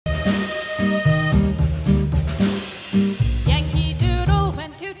Yankee Doodle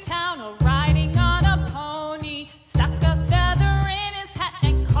went to town riding on a pony, stuck a feather in his hat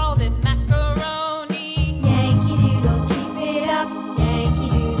and called it macaroni. Yankee Doodle, keep it up, Yankee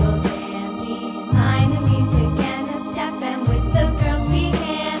Doodle dandy. Mind the music and the step, and with the girls be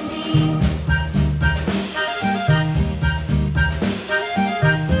handy.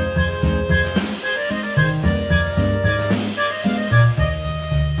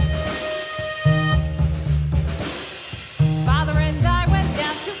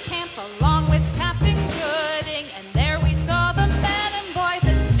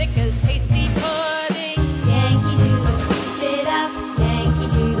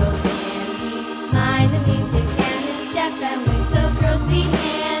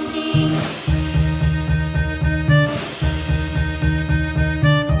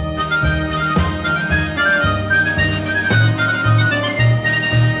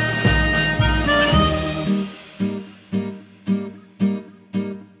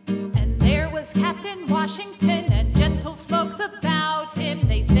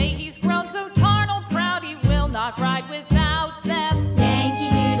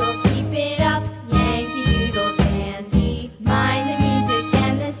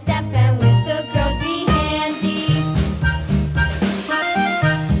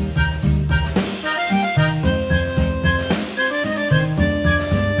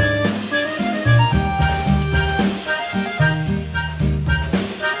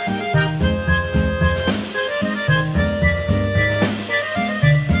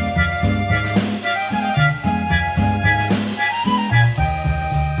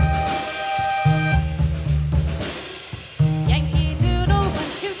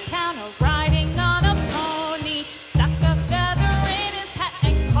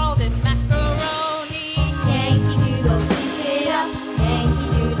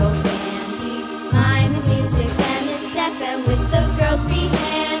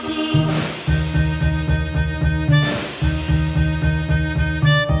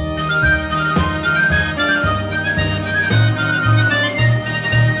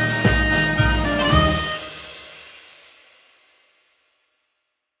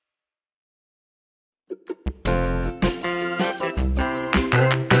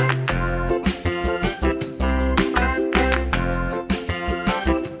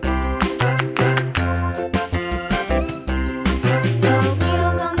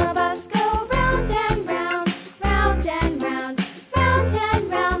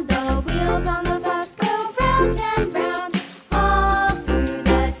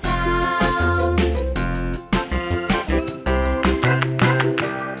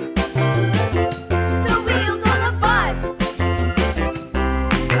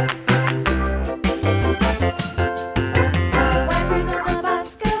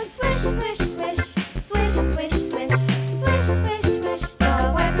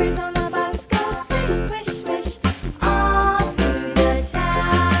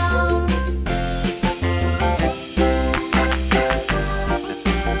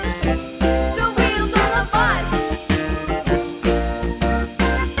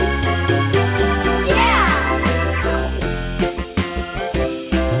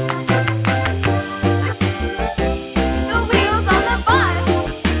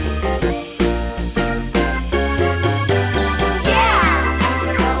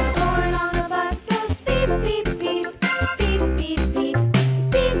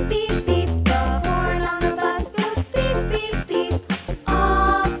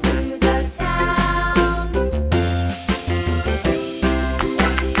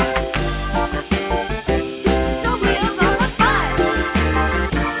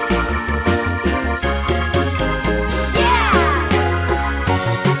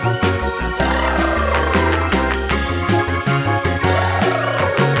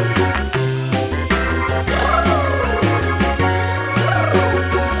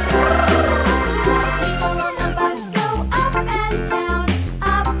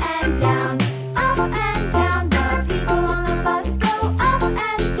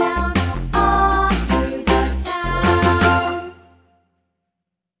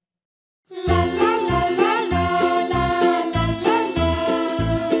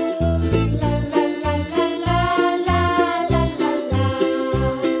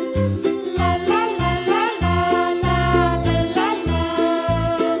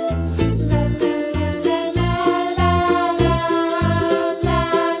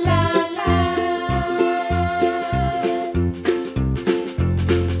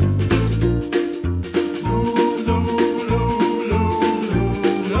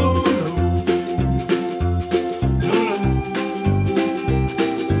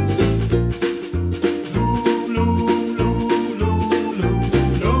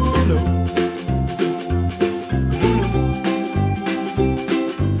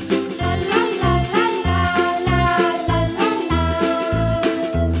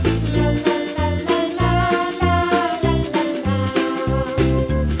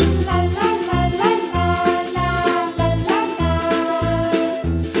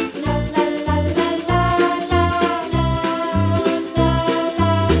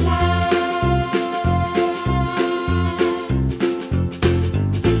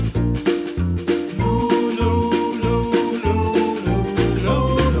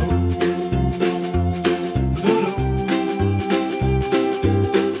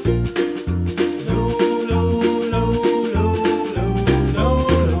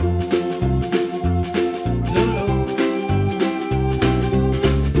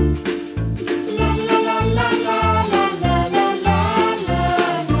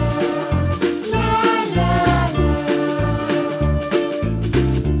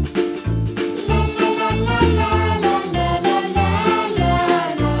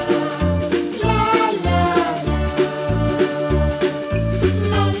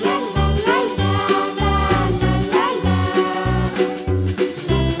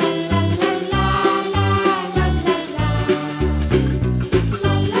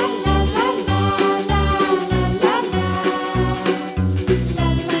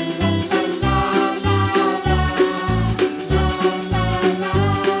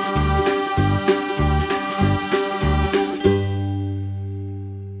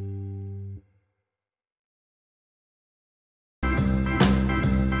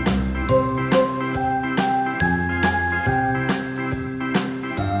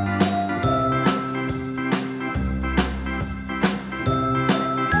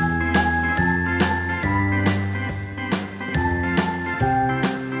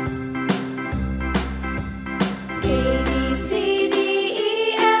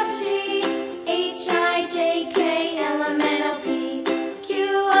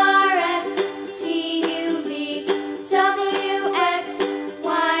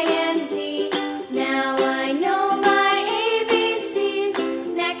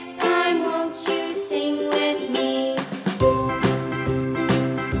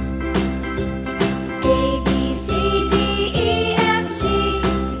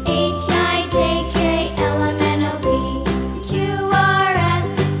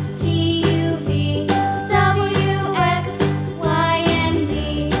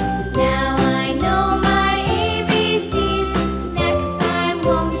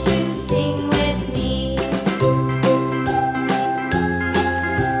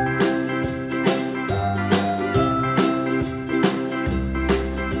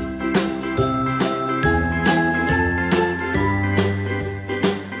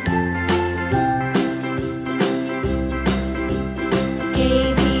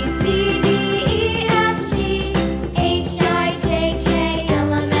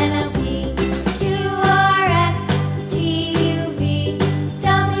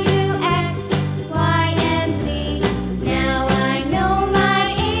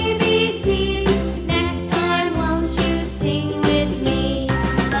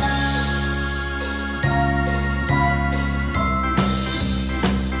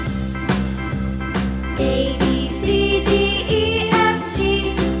 A, B, C, D, E, F, G,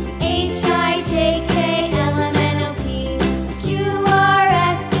 H, I, J, K, L, M, N, O, P, Q, R,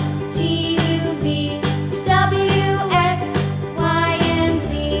 S, T, U, V, W, X, Y, and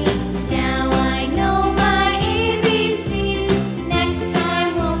Z. Now I know my ABCs. Next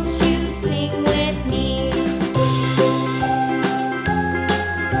time, won't you sing with me?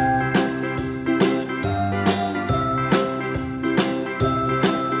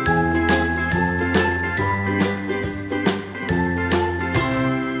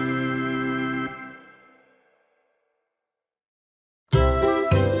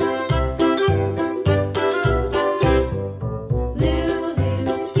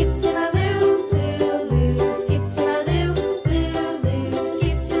 Lulu, skip to my loo. Lulu, skip to my loo. Lulu,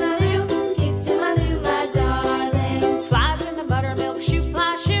 skip to my loo. Skip to my loo, my darling. Flies in the buttermilk shoe,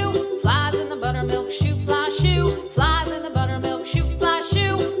 fly shoe. Flies in the buttermilk shoe, fly shoe. Flies in the buttermilk shoe, fly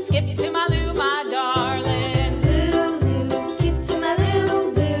shoe. Skip to my loo, my darling. Lulu, skip to my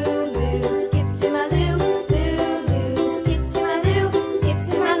loo. Lulu, skip to my loo. Lulu, skip to my loo. Skip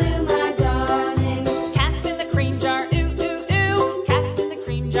to my loo, my darling. Cats in the cream jar, ooh ooh ooh. Cats in the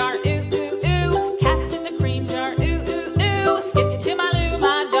cream jar, ooh ooh ooh. Cats in the cream jar, ooh ooh ooh. Skip to my loo,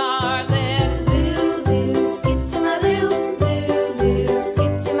 my darling. Lulu, skip to my loo. Lulu,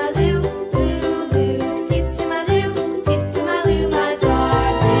 skip to my loo. Lulu, skip to my loo. Skip to my loo, my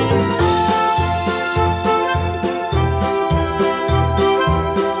darling.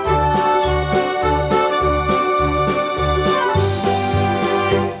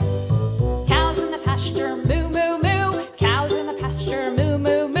 Cows in the pasture, moo moo moo. Cows in the pasture, moo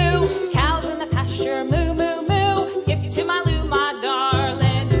moo moo. Cows in the pasture, moo moo moo. Skip to my loo, my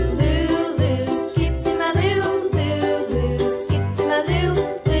darling. Lulu, skip to my loo. Lulu, skip to my loo.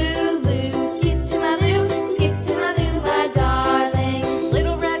 Lulu, skip to my loo. Skip to my loo, my darling.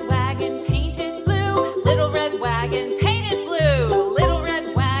 Little red wagon painted blue. Little red wagon painted blue. Little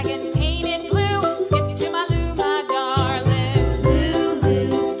red wagon painted blue. Skip to my loo, my darling.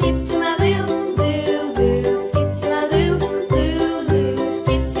 Lulu, skip to my loo. Lulu, skip to my loo. Lulu,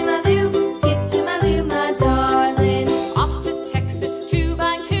 skip to my loo. Skip to my loo, my darling. Off to Texas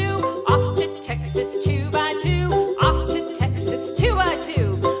 2x2. Off to Texas 2x2. Off to Texas 2x2.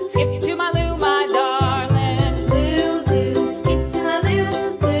 Skip to my loo, my darling. Lulu, skip to my loo.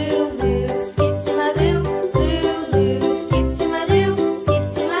 Lulu, skip to my loo. Lulu, skip to my loo. Skip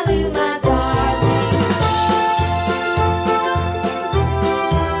to my loo, my darling.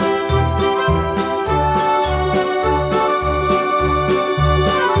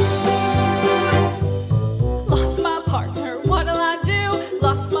 Lost my partner, what'll I do?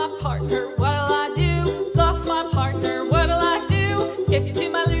 Lost my partner, what'll I do? Lost my partner, what'll I do? Skip to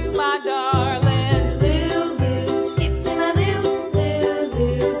my loo, my darling. Lulu, skip to my loo.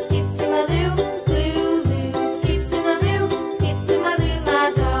 Lulu, skip to my loo. Lulu, skip to my loo. Skip to my loo,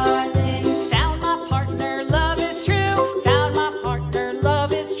 my darling. Found my partner, love is true. Found my partner,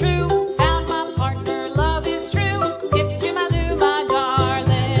 love is true. Found my partner, love is true. Skip to my loo, my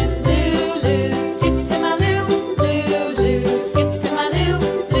darling. Lulu, skip to my loo. Lulu, skip to my loo.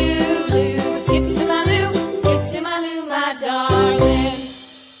 Lulu, skip to my loo. Skip to my loo, my darling.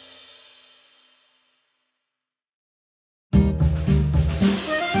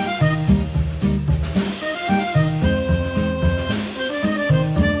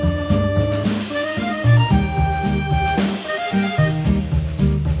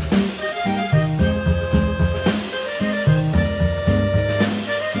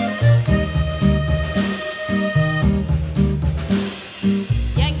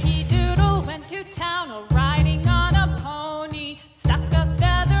 Yankee Doodle went to town riding on a pony. Stuck a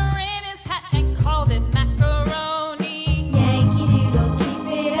feather in his hat and called it macaroni. Yankee Doodle, keep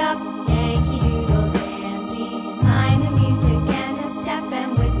it up. Yankee Doodle dandy. Mind the music and the step,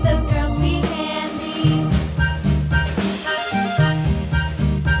 and with the girls be handy.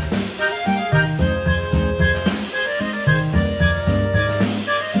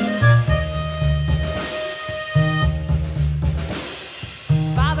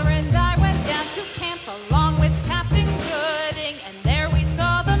 Father and I went down to camp along with Captain Gooding, and there we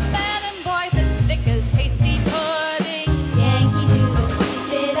saw the men and boys as thick as hasty pudding. Yankee Doodle,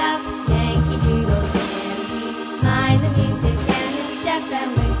 keep it up. Yankee Doodle dandy. Mind the music and the step,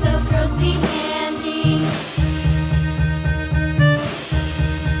 and with the girls be handy.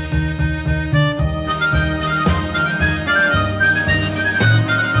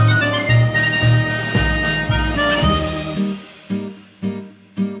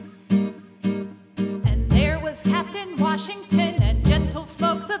 And there was Captain Washington and gentle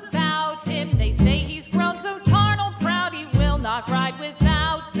folks about him. They say he's grown so tarnal proud he will not ride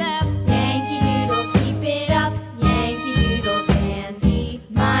without them.